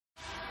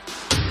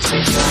Hello,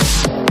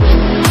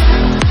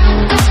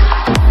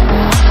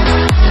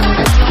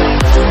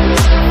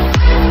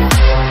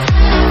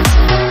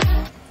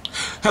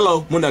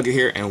 Moondoggie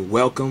here, and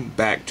welcome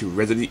back to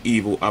Resident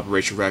Evil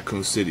Operation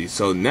Raccoon City.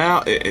 So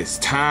now it is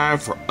time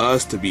for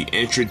us to be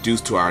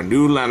introduced to our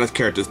new line of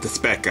characters, the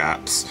Spec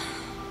Ops.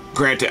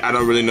 Granted, I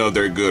don't really know if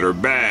they're good or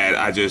bad,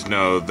 I just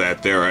know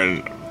that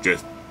they're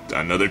just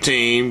another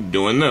team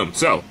doing them.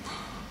 So,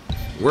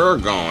 we're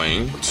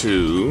going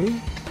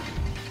to...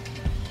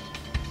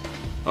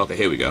 Okay,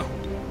 here we go.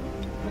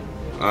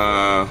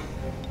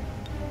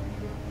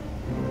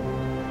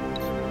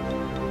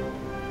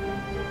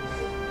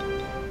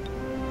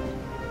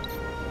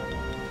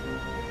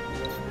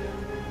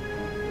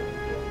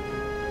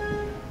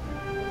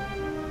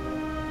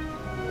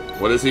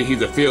 What is he?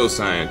 He's a field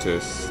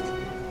scientist.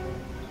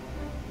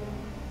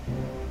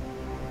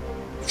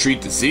 Treat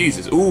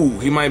diseases. Ooh,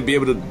 he might be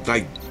able to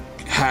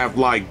have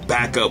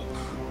backup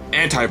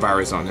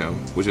antivirus on him,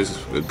 which is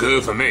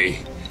good for me.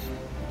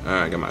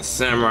 Alright, got my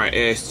Samurai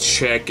S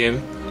checking.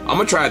 I'm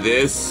gonna try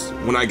this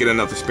when I get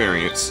enough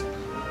experience.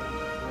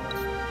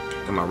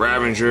 Got my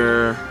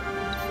Ravager.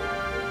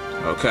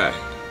 Okay.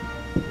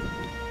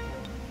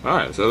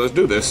 Alright, so let's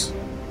do this.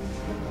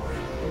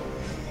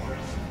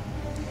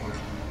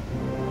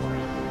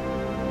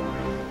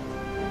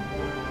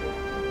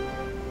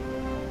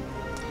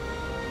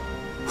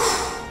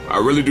 I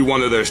really do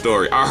want to know their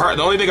story. The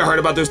only thing I heard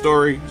about this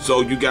story, so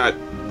you got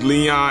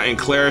Leon and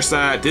Claire's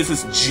side. This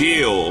is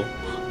Jill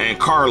and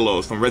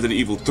Carlos from Resident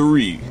Evil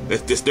 3.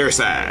 That's just their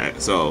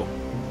side. So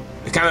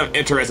it's kind of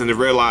interesting to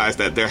realize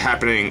that they're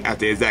happening at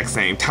the exact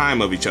same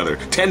time of each other.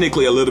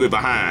 Technically a little bit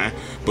behind,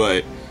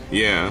 but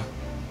yeah.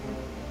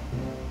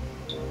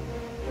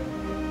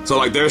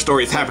 So their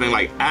story is happening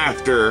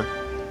after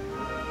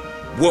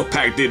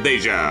Wolfpack did their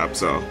job.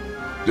 So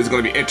this is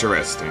going to be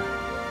interesting.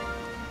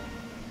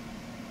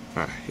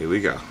 Alright, here we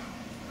go.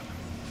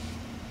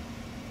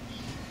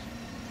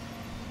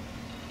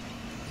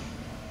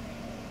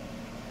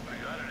 We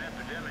got an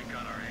epidemic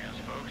on our hands,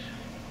 folks.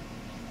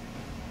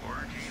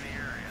 Quarantine the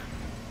area.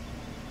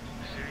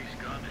 The city's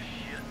gone to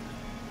shit.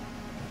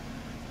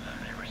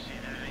 I've never seen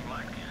anything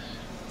like this.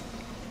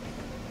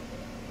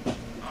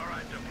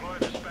 Alright, deploy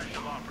the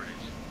special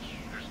operatives.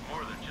 There's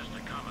more than just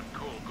a common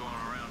cold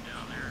going around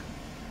down there.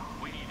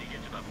 We need to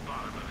get to the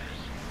bottom of this.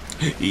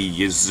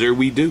 Yes, sir,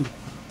 we do.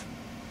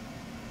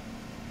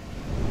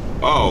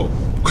 Oh,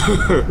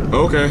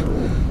 okay.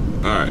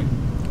 Alright.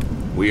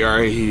 We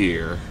are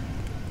here.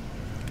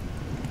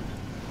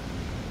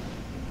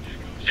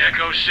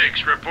 Echo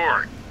 6,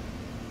 report.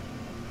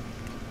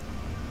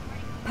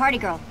 Party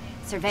girl,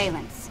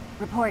 surveillance,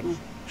 reporting.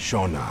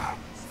 Shona,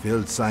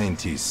 field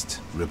scientist,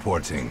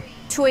 reporting.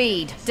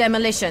 Tweed,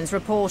 demolitions,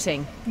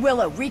 reporting.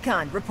 Willow,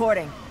 recon,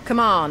 reporting.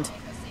 Command,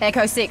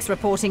 Echo 6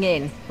 reporting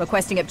in,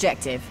 requesting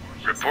objective.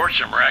 Reports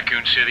from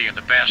Raccoon City in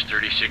the past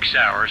 36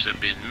 hours have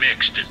been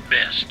mixed at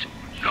best.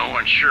 No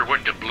one's sure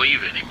what to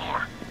believe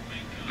anymore.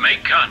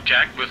 Make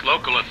contact with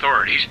local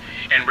authorities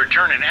and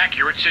return an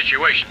accurate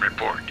situation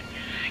report.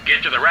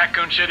 Get to the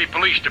Raccoon City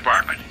Police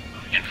Department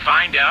and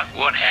find out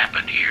what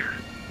happened here.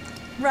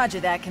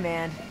 Roger that,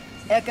 Command.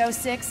 Echo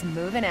 6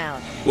 moving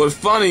out. What's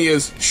funny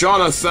is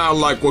Shauna sounds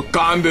like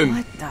Wakandan.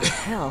 What the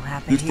hell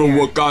happened He's here? from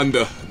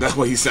Wakanda. That's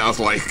what he sounds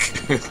like.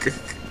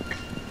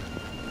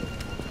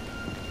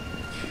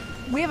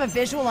 We have a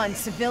visual on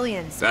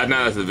civilians. That's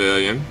not a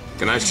civilian.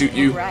 Can I shoot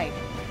you? Right.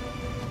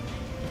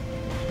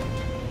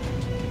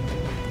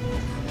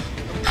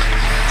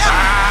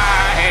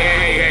 Ah,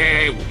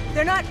 hey.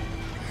 They're not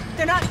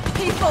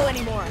people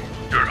anymore.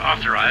 You're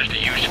authorized to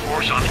use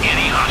force on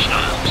any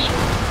hostiles.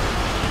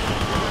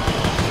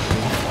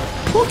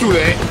 Who do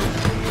that?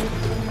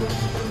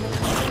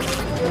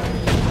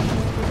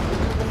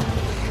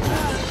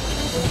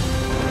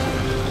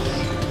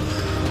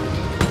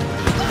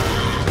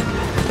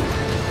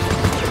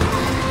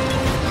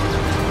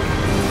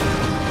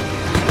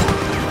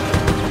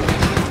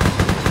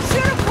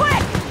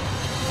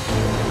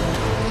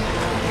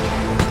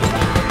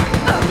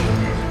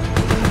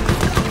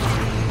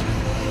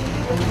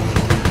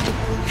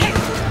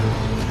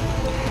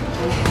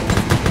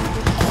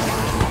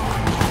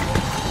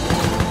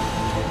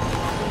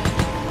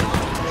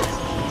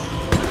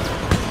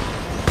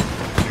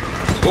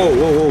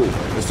 Whoa.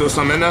 There's still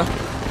some in there?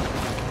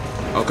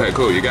 Okay,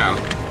 cool, you got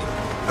him.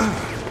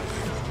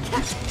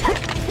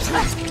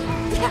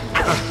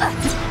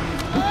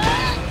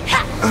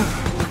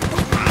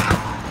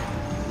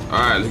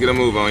 Alright, let's get a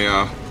move on,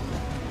 y'all.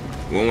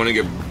 We don't want to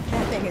get...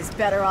 That thing is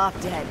better off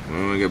dead. We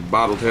don't want to get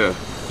bottled here.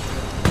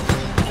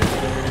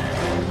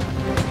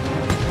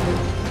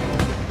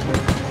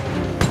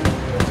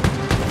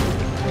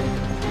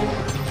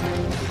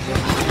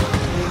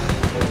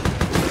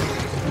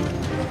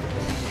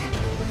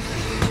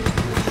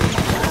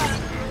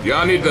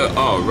 Y'all need the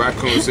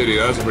Raccoon City.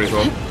 That's pretty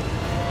cool.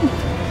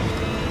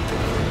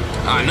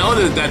 I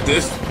noticed that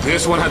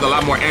this one has a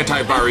lot more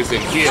antivirus than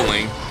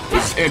healing,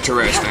 which is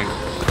interesting.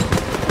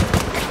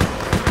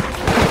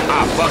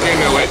 I fucking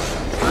knew it.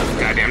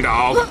 Goddamn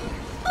dog.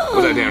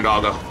 Where's that damn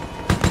dog go?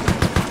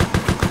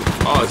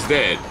 Oh, it's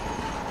dead.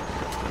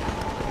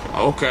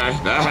 Okay,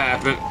 that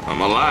happened.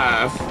 I'm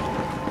alive.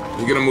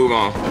 We're gonna move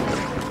on.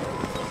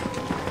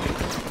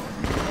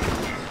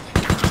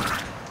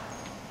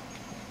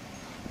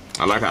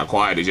 I like how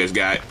quiet it just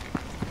got.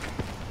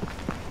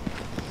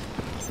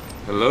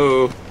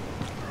 Hello?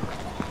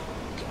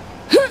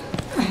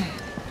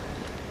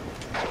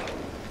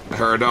 I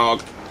heard a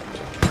dog.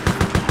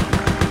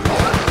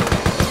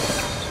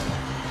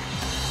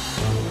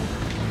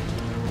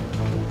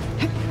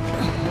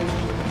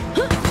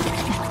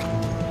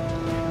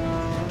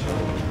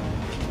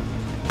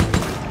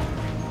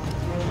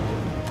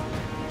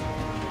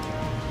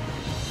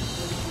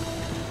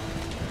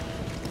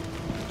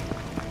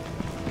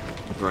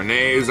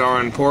 Grenades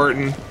are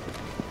important.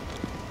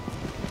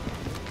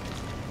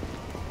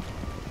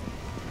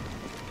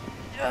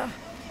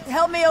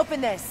 Help me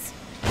open this.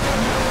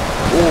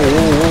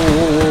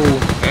 Whoa.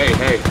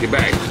 Hey, get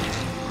back.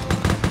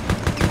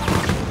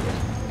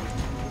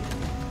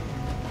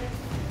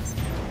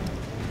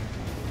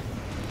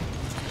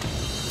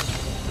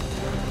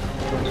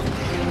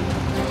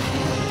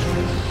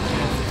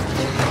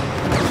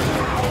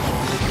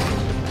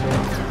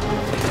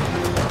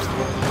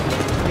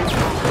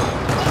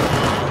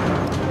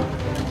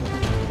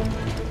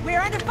 We're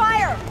under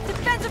fire.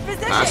 Defensive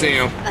position. I see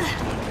him.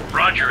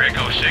 Roger,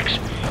 Echo 6.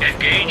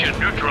 Engage and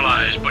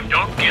neutralize, but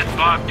don't get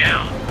bogged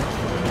down.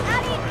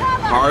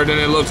 Harder than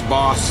it looks,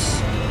 boss.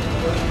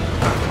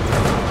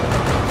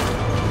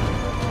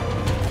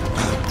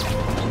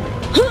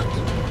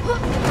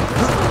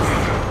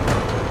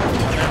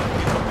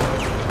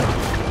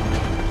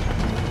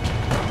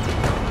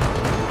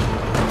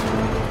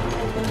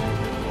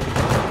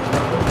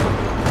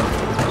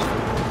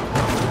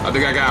 I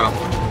think I got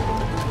him.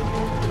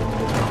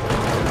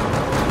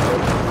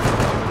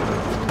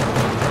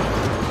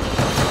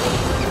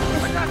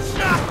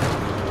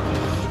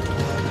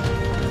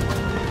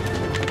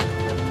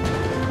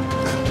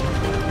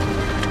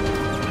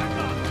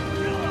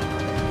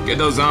 Get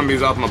those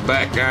zombies off my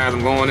back, guys.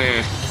 I'm going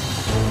in.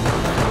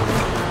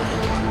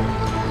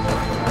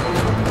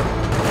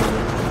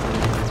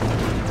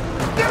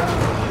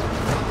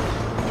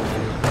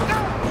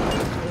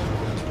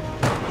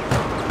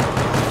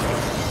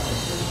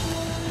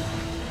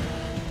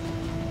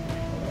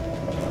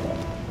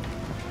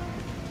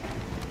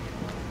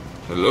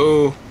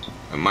 Hello?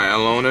 Am I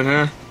alone in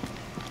here?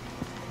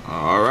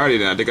 Alrighty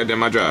then. I think I did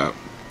my job.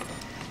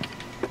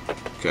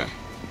 Okay.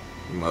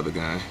 Mother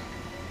guy.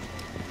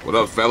 What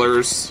up,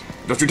 fellers?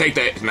 Don't you take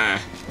that, nah.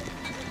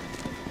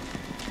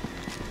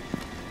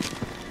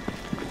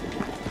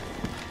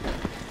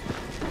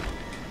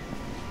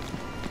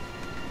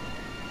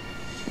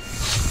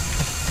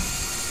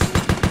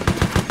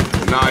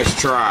 Nice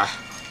try.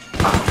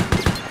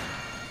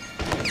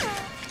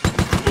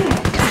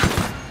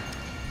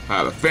 I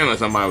had a feeling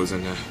somebody was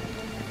in there.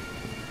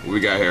 What we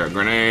got here? A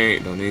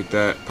grenade. Don't need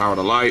that. Power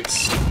the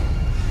lights.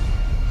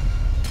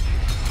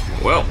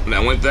 Well,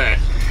 that went that.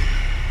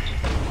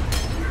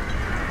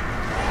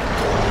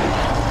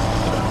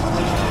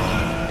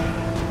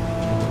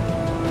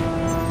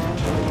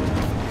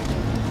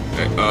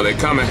 Oh, they're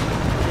coming.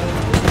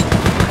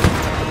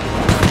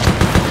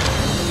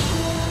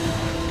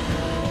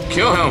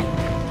 Kill him.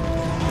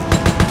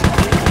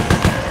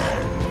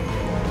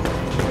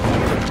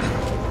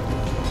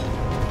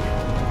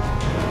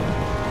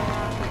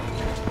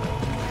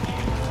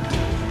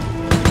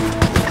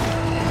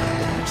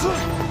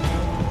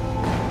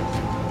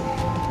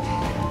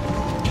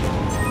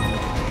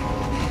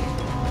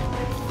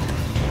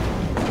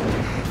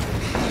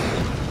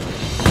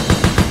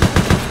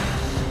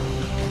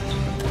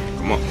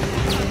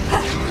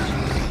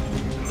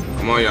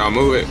 Come on, y'all.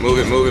 Move it.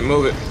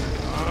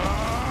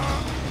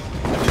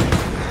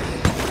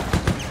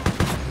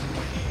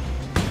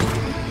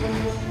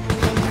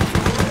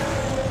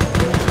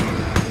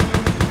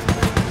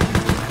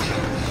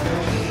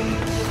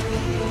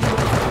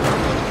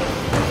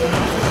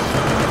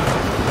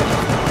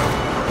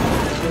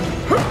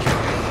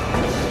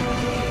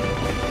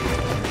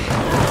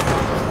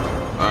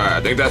 Alright,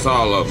 I think that's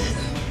all of them.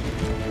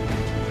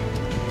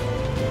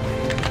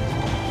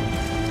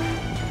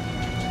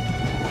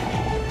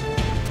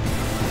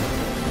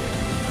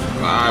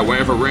 Alright,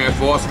 waiting for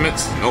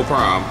reinforcements. No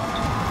problem.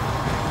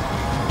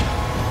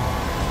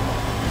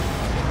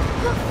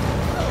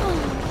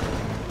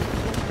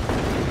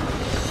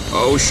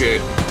 Oh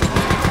shit.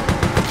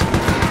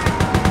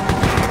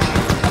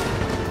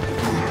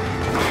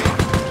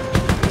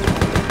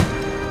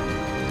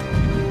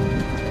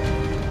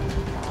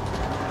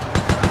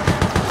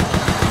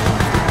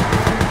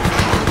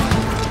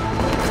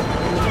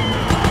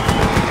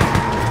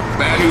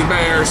 Bad news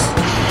bears.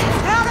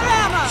 Out of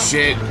ammo.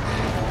 Shit.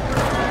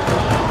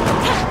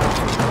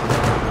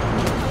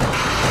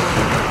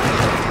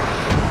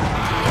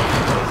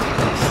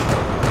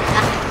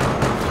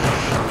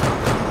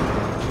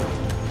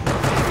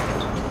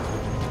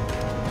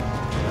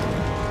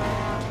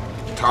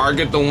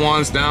 Target the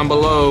ones down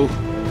below.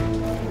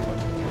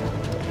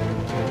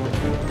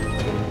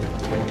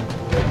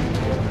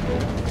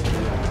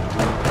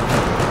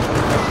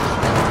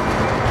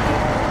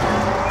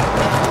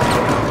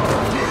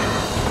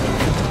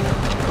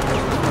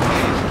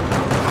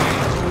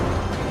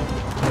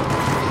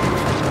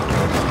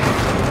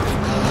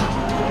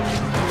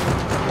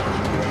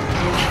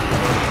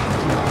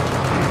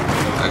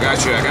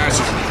 got you, I got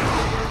you.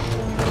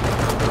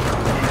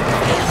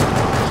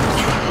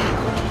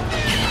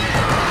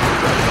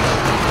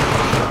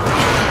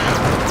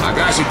 I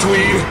got you,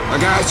 Tweed. I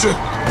got you.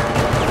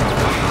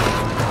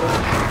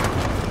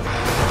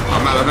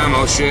 I'm out of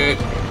ammo, shit.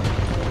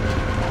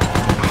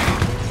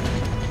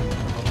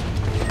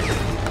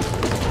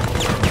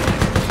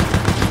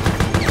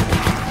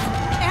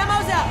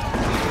 Ammo's up.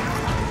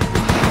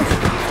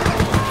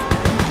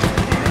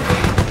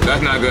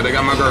 That's not good. They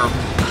got my girl.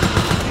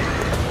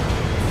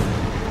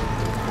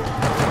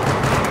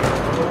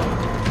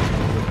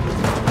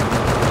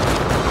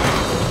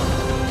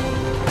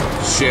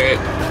 Shit.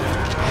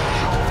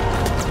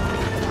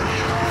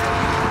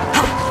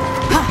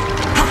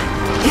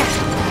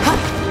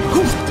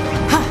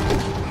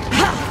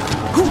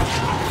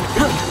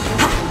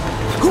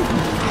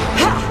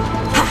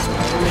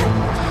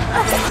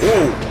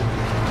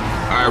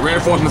 Alright,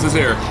 reinforcements is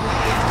here.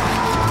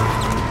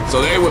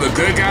 So they were the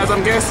good guys,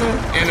 I'm guessing?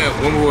 And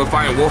when we were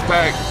fighting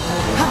Wolfpack?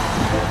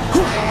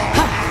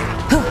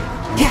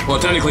 Well,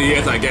 technically,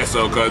 yes, I guess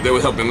so, because they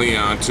were helping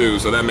Leon, too,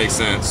 so that makes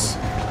sense.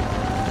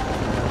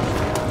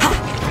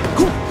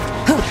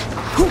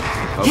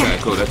 Okay,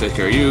 cool, that takes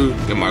care of you.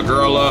 Get my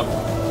girl up.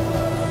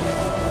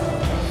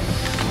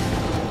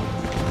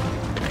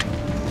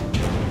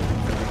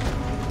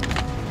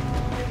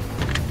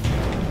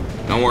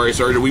 Don't worry,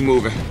 Surgeon, we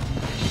moving.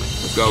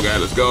 Let's go,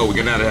 guys, let's go. We're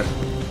getting out of here.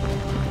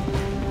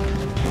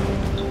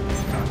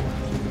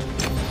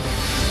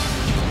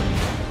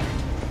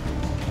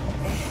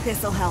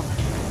 This'll help.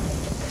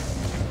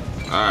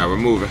 Alright, we're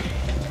moving.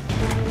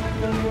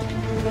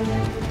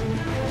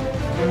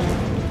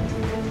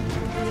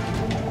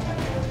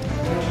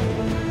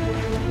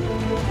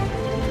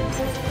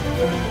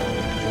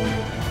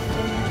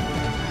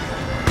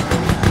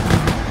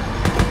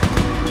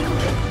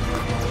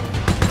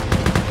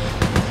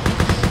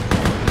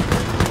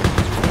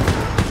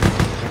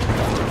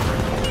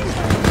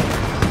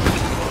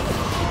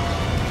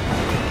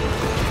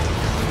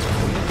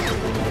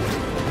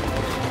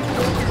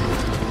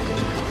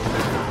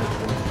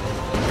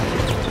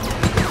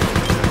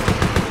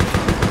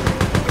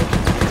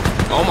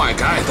 Oh my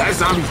god, that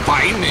zombie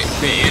fighting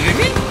the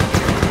enemy?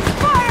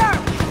 Fire!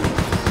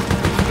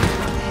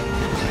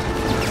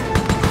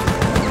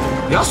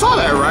 Y'all saw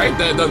that, right?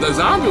 The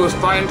zombie was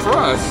fighting for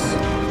us.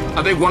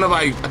 I think one of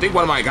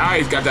my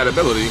guys got that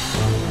ability,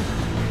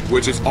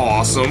 which is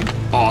awesome.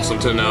 Awesome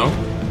to know.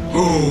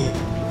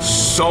 Oh,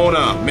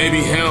 Sona, maybe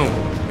him,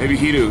 maybe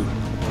he do.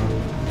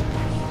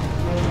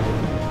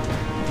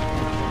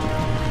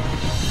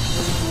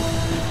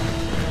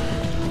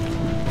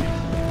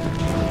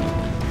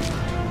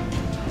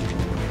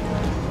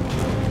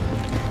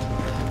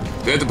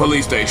 They're at the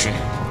police station.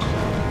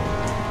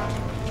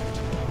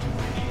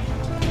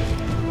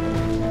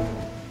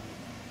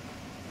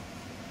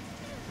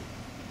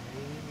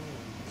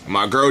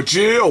 My girl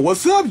Jill,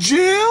 what's up,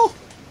 Jill?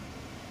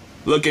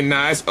 Looking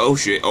nice. Oh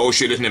shit,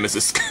 it's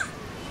Nemesis.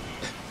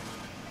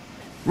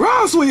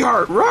 Run,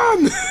 sweetheart,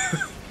 run!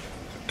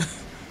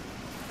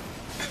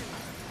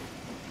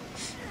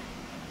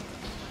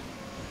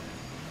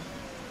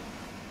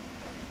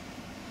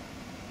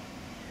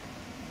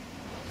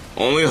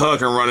 Only her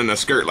can run in a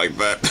skirt like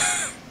that.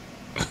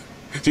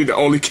 She's the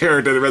only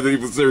character in the Resident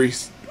Evil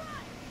series.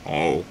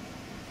 Oh.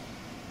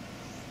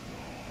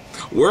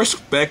 We're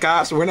Spec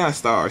Ops, we're not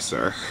stars,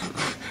 sir.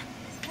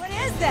 What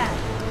is that?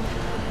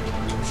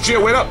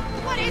 Jill, wait up!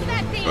 What is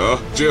that thing?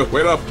 Jill,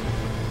 wait up.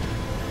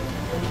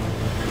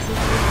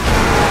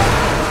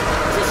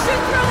 Just shoot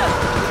through them!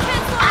 You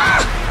can't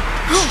Ah!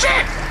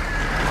 Shit!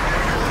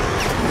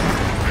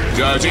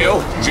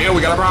 Jill,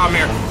 we got a problem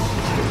here.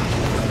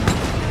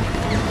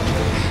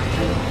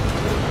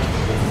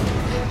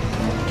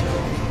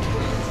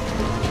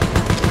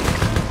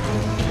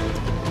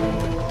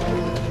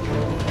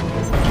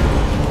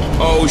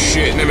 Oh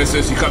shit,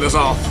 Nemesis, you cut us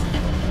off.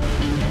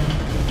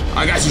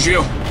 I got you,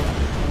 Jill.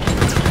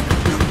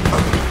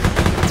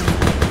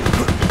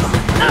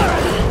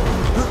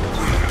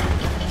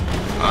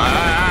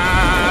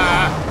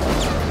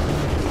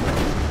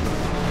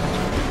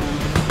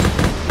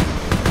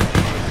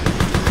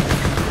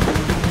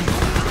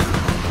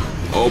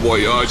 Oh boy,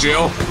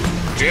 Jill.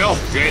 Jill,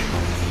 shit.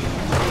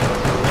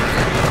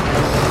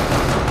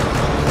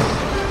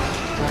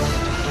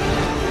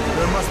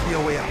 There must be a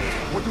way out.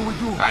 What do we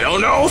do? I don't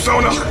know,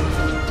 Sona.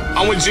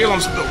 I'm with Jill.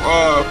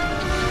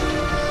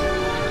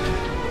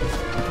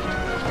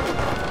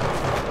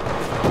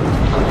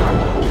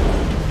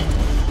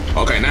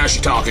 Okay, now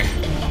she's talking.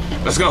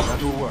 Let's go.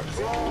 That will work.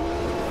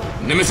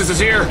 Nemesis is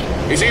here.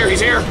 He's here.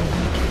 He's here.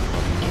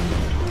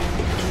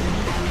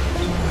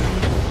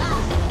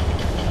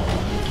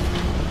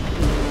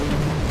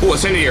 Oh,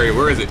 incendiary.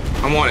 Where is it?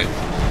 I want it.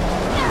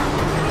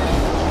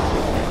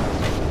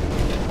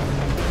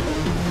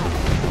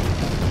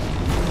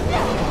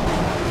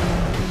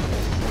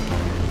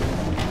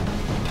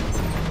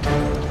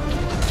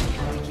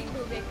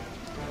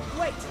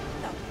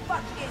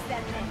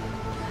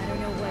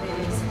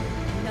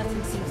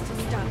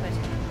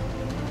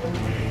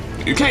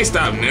 You can't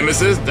stop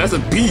Nemesis. That's a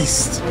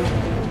beast.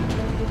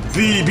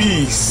 The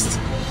beast.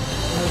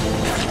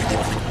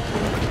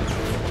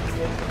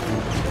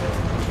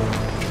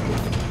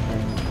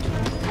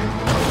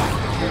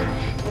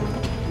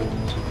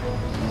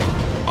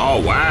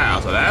 Oh wow,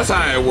 so that's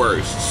how it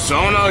works.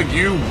 Sona,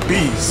 you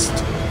beast.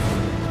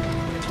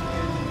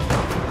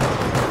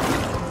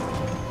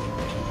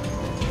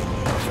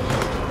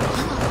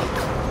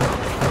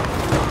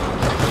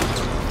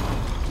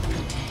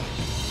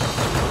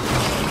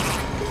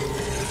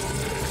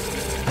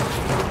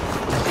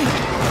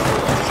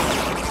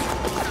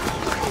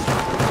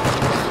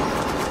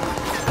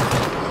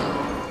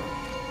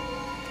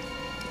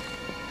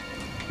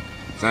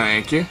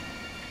 Thank you.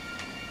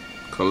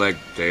 Collect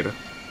data.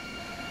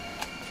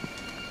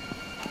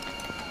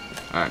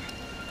 Alright.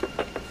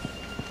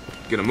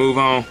 Get a move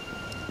on.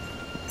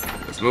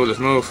 Let's move, let's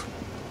move.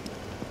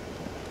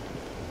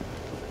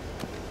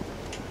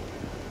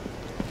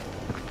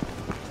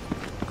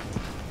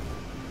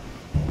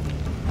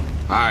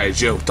 Alright,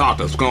 Jill, talk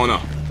to us. What's going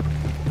on?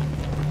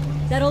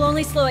 That'll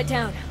only slow it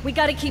down. We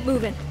gotta keep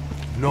moving.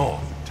 No.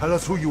 Tell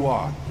us who you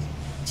are.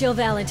 Jill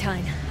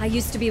Valentine. I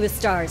used to be with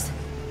Stars.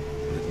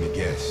 Let me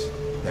guess.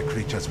 That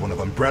creature's one of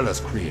Umbrella's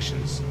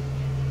creations.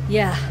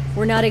 Yeah,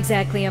 we're not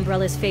exactly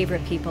Umbrella's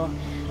favorite people.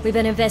 We've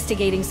been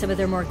investigating some of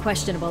their more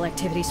questionable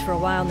activities for a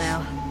while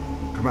now.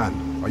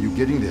 Command, are you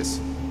getting this?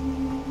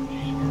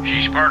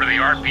 She's part of the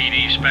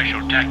RPD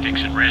Special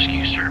Tactics and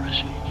Rescue Service.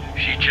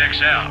 She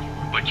checks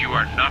out, but you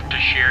are not to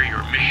share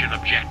your mission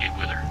objective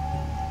with her.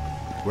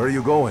 Where are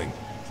you going?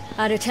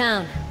 Out of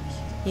town.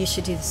 You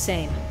should do the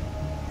same.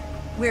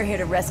 We're here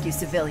to rescue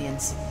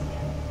civilians.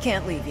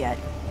 Can't leave yet.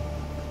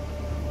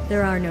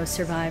 There are no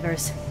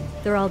survivors.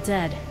 They're all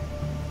dead.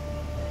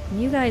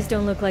 You guys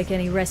don't look like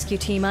any rescue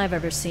team I've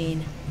ever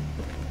seen.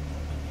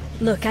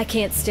 Look, I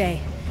can't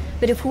stay.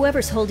 But if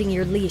whoever's holding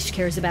your leash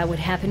cares about what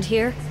happened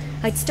here,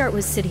 I'd start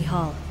with City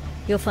Hall.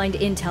 You'll find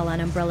intel on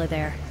Umbrella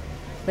there.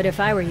 But if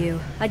I were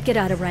you, I'd get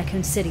out of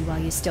Raccoon City while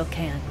you still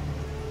can.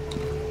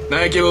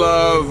 Thank you,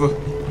 love.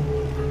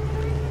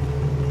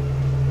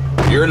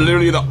 You're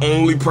literally the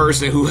only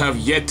person who have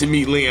yet to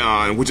meet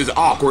Leon, which is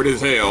awkward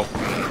as hell.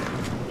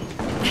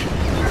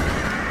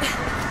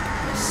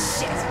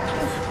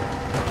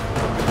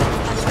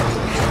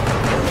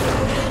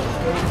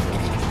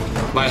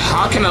 Like,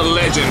 how can a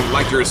legend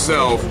like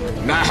yourself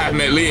not have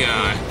met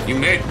Leon? You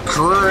met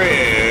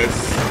Chris.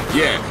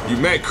 Yeah, you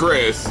met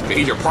Chris, and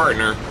he's your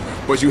partner,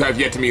 but you have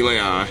yet to meet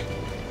Leon.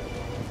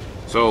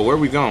 So, where are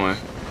we going?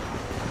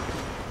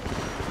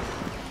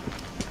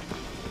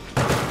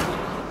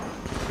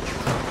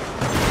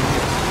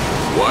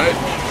 What?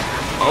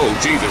 Oh,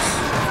 Jesus.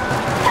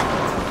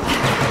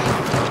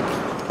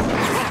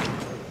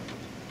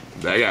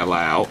 That got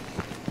loud.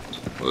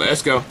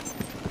 Let's go.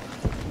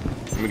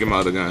 Let me get my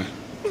other gun.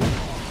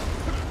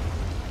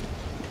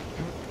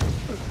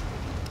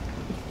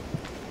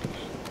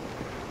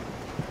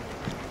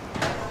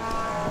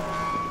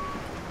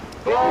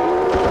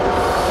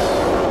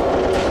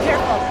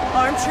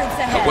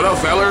 What up,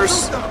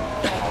 fellers?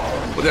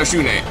 What they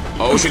shooting at?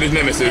 Oh shit, it's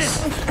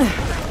Nemesis.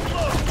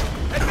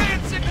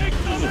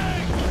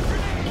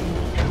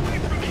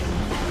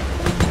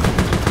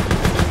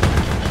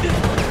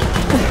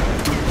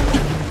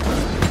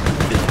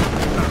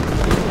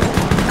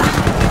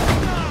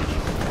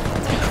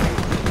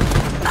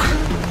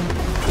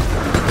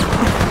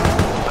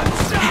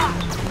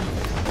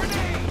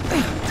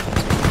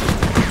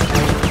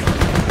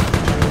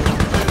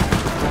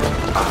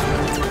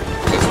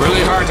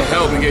 To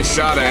help and get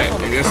shot at,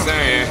 I'm just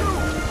saying.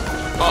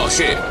 Oh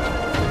shit.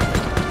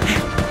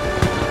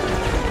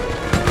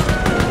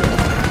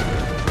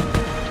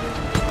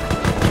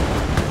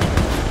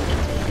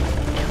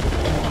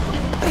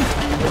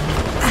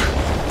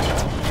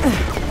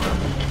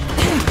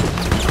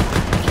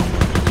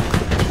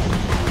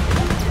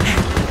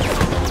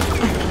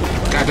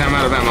 Goddamn,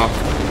 out of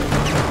ammo.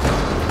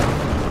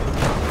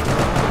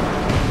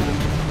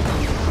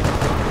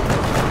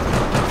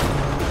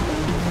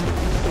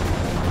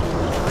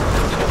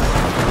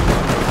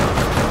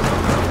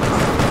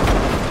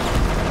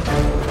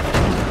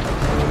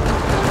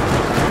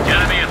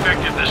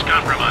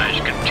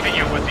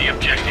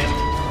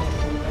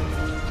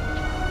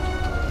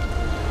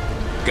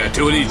 Got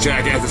two of these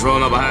jackasses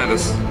rolling up behind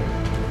us.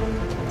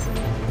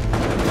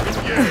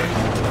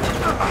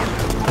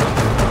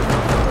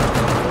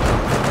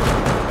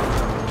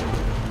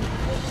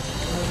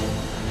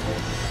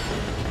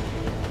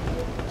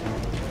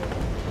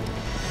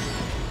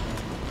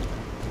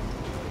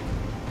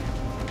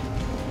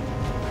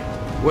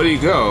 Where'd he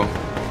go?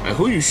 And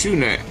who you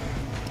shooting at?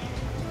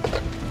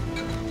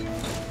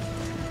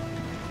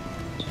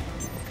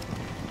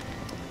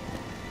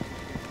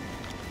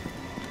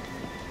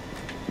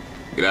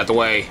 Get out the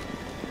way.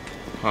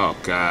 Oh,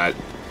 God.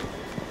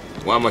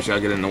 Why must y'all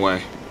get in the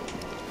way?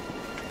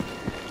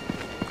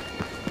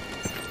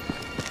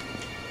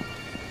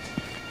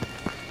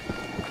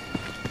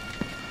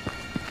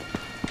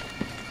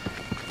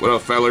 What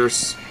up,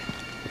 fellers?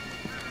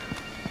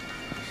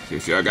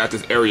 see, I got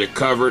this area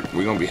covered.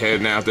 We're gonna be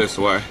heading out this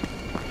way.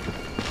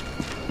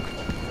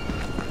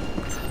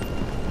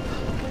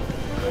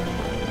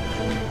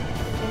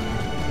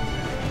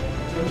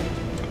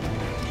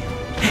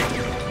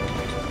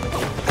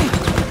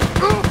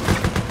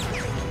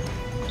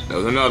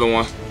 There's another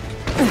one.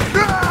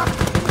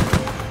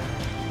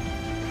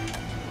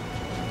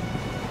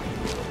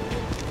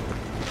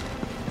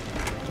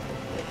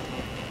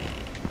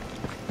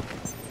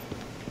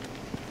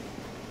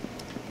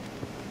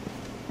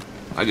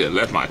 I just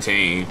left my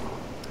team.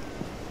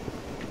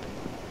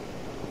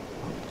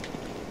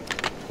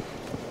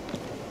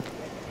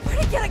 Where'd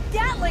he get a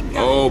Gatling gun?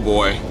 Oh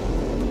boy.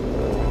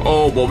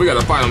 Oh boy, we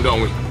gotta fight him,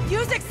 don't we?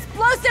 Use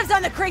explosives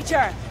on the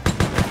creature!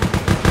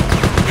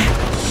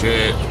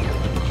 Shit.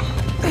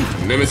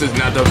 Nemesis is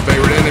not the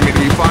favorite enemy to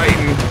be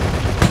fighting.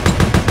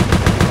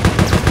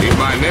 He's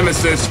my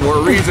nemesis for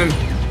a reason.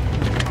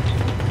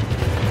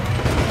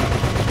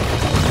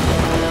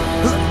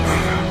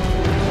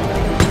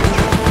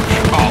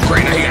 Oh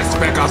great, now he got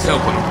Spec Ops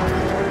helping him.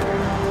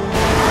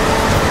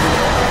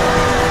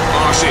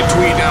 Oh shit,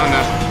 Tweed down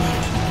there.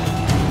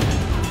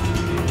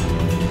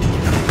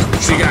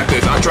 She got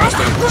this, I trust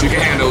her. She can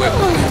handle it.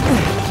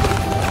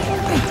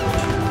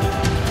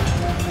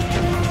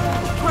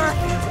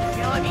 Perfect.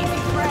 Kill him easy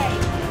prey.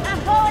 I'm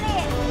going in.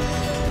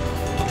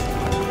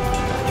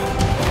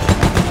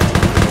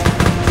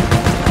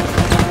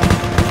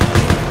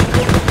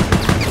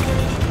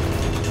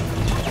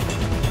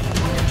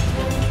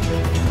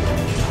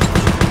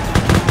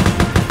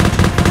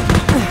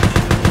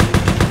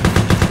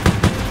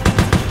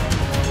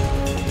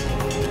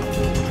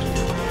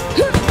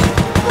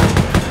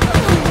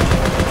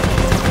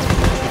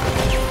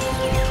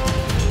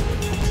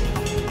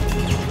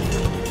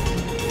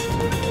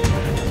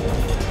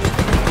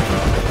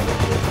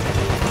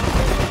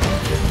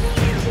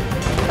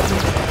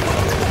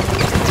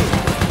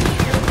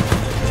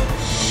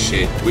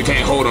 We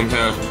can't hold him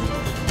here.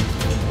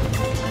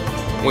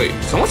 Wait,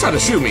 someone tried to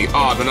shoot me.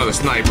 Oh, another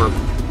sniper.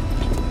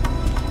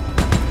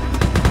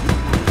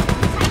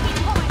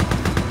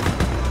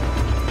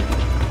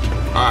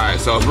 Alright,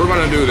 so if we're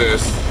gonna do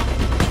this,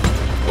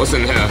 what's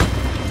in here?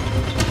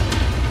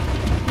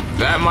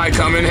 That might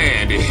come in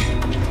handy.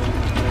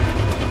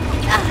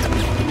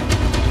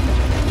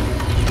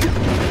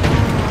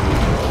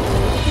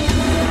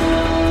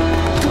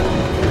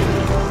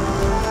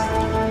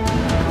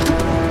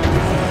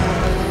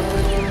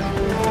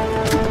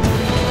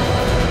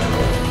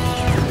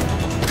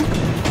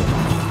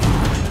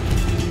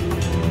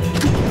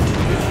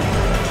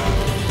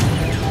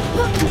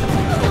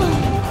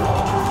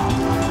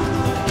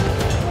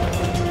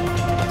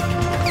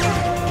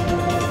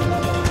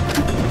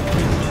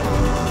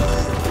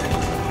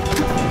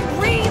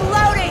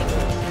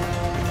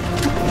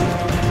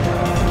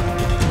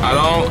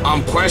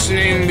 I'm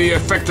questioning the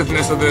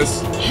effectiveness of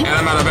this, and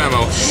I'm out of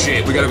ammo.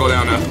 Shit, we gotta go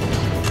down now.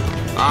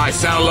 Alright,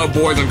 saddle up,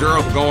 boys and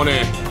girls, we're going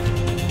in.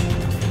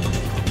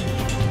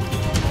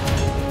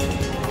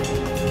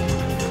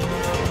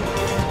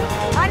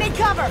 I need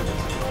cover!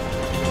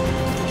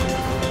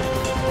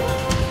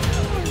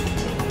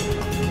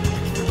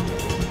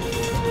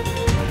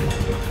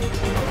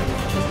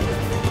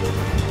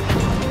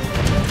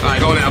 Alright,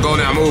 go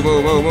now, move,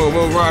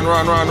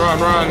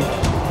 run.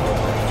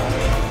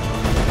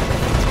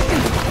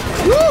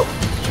 Woo!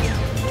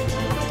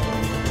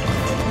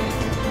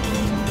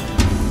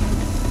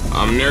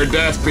 I'm near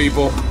death,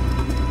 people.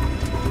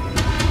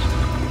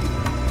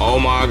 Oh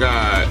my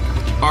god.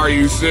 Are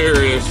you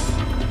serious?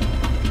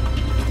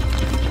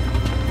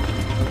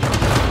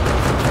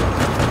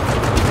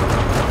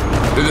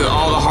 This is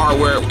all the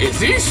hardware. Is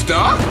he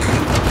stuck?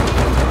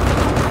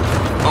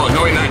 Oh,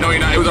 no he's not.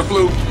 It was a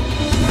fluke.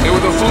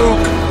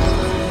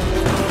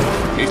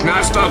 He's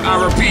not stuck,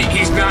 I repeat,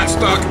 he's not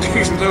stuck.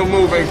 He's still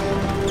moving.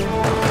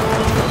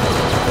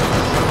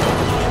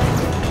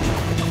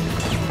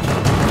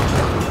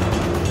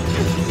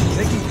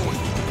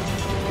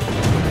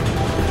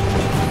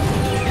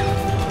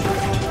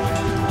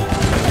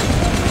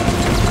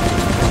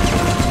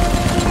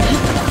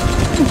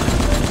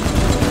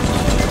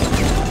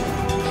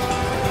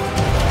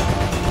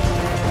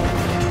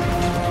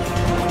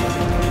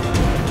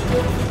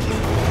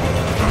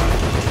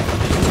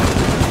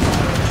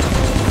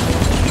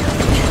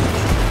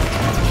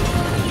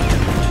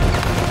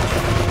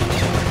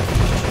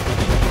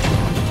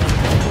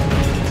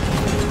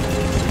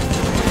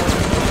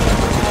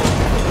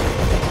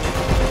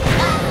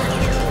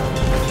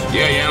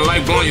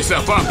 Blowing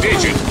yourself up,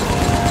 did you?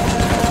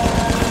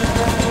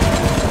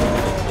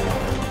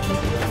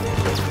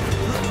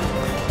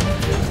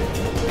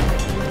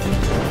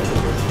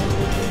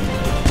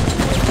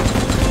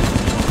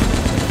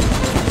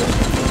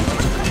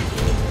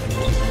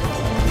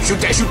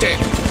 Shoot that.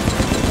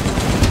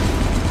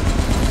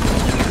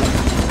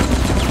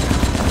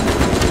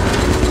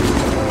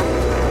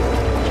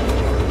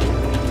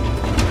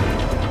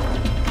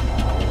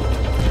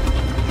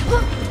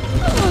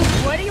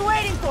 What are you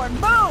waiting for?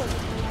 Move!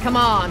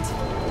 Command,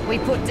 we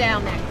put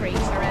down that creature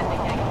and the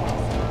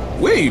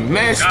gang. We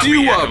messed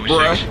you up,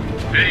 bruh.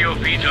 Video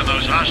feeds on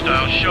those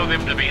hostiles show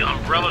them to be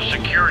Umbrella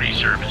Security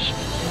Service.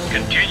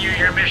 Continue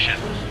your mission.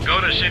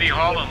 Go to City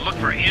Hall and look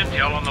for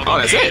intel on the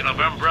location of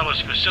Umbrella's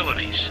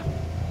facilities.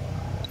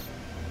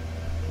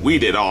 We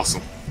did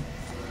awesome.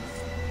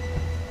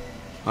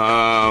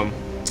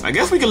 I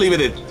guess we can leave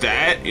it at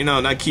that, you know,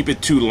 not keep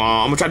it too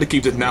long. I'm gonna try to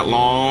keep this not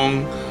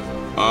long.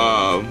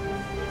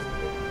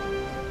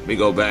 Let me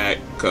go back,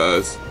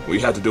 because we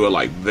have to do it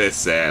like this,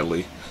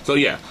 sadly. So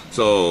yeah,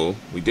 so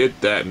we did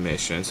that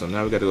mission. So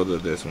now we got to go to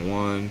this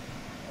one.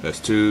 That's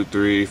 2,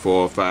 3,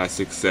 4, 5,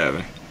 6,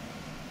 7.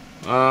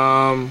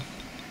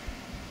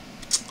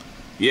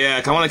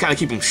 Yeah, I want to kind of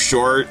keep them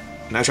short.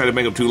 Not try to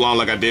make them too long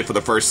like I did for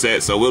the first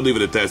set. So we'll leave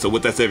it at that. So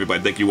with that said,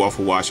 everybody, thank you all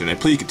for watching. And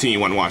please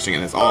continue on watching.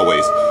 And as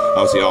always,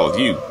 I'll see all of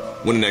you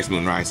when the next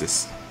moon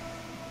rises.